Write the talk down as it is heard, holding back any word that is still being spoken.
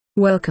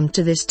Welcome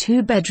to this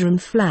 2-bedroom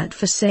flat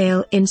for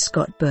sale in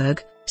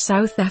Scottburgh,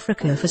 South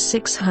Africa for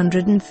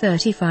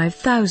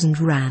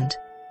R635,000.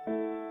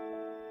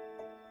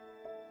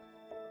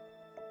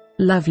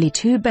 Lovely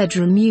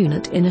 2-bedroom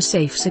unit in a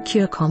safe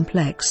secure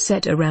complex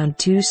set around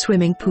 2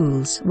 swimming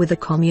pools with a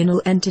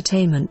communal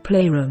entertainment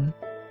playroom.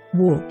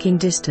 Walking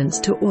distance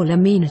to all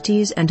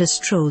amenities and a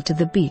stroll to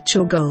the beach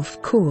or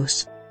golf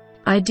course.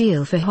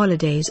 Ideal for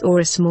holidays or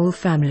a small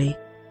family.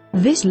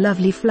 This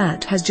lovely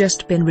flat has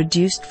just been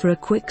reduced for a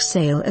quick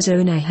sale as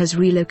owner has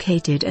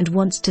relocated and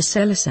wants to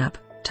sell ASAP,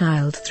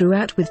 tiled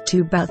throughout with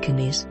 2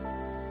 balconies.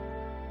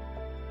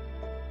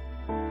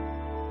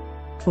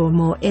 For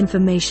more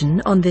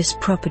information on this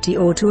property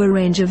or to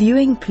arrange a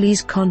viewing,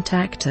 please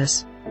contact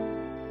us.